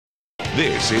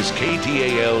This is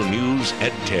KTAL News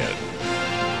at 10.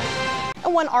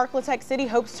 And one Arklatex City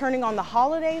hopes turning on the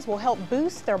holidays will help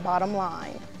boost their bottom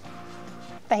line.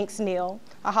 Thanks, Neil.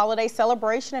 A holiday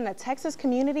celebration in a Texas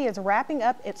community is wrapping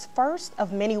up its first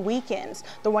of many weekends.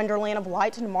 The Wonderland of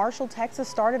Lights in Marshall, Texas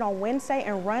started on Wednesday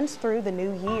and runs through the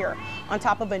new year. On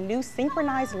top of a new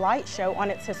synchronized light show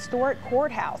on its historic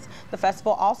courthouse, the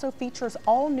festival also features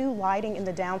all new lighting in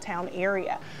the downtown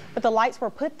area. But the lights were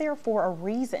put there for a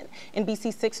reason.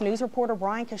 NBC 6 News reporter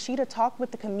Brian Kashida talked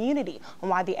with the community on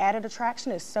why the added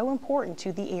attraction is so important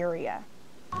to the area.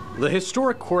 The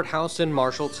historic courthouse in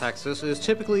Marshall, Texas is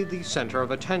typically the center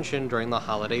of attention during the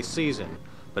holiday season,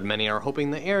 but many are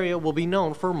hoping the area will be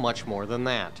known for much more than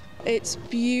that. It's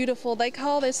beautiful. They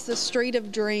call this the Street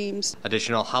of Dreams.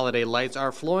 Additional holiday lights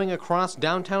are flowing across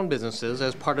downtown businesses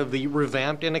as part of the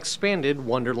revamped and expanded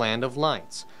Wonderland of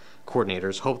Lights.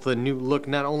 Coordinators hope the new look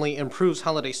not only improves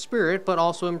holiday spirit, but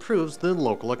also improves the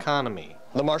local economy.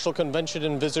 The Marshall Convention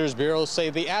and Visitors Bureau say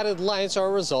the added lights are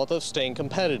a result of staying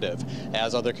competitive.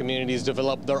 As other communities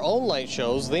develop their own light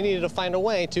shows, they needed to find a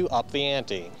way to up the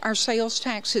ante. Our sales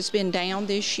tax has been down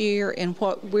this year, and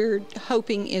what we're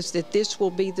hoping is that this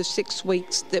will be the 6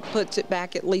 weeks that puts it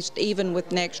back at least even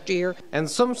with next year. And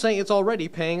some say it's already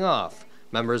paying off.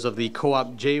 Members of the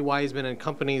co-op J. Wiseman and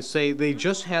Company say they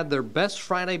just had their best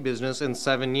Friday business in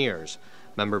 7 years.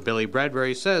 Member Billy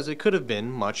Bradbury says it could have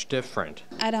been much different.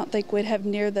 I don't think we'd have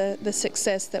near the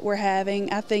success that we're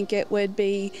having. I think it would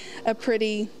be a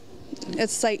pretty,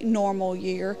 let's say, normal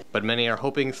year. But many are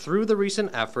hoping through the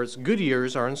recent efforts, good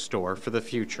years are in store for the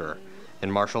future. In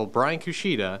Marshall, Brian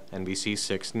Kushida, NBC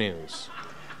 6 News.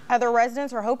 Other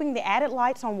residents are hoping the added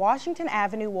lights on Washington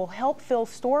Avenue will help fill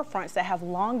storefronts that have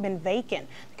long been vacant.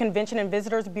 The Convention and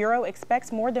Visitors Bureau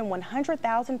expects more than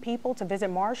 100,000 people to visit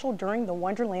Marshall during the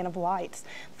Wonderland of Lights.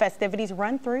 Festivities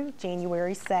run through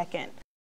January 2nd.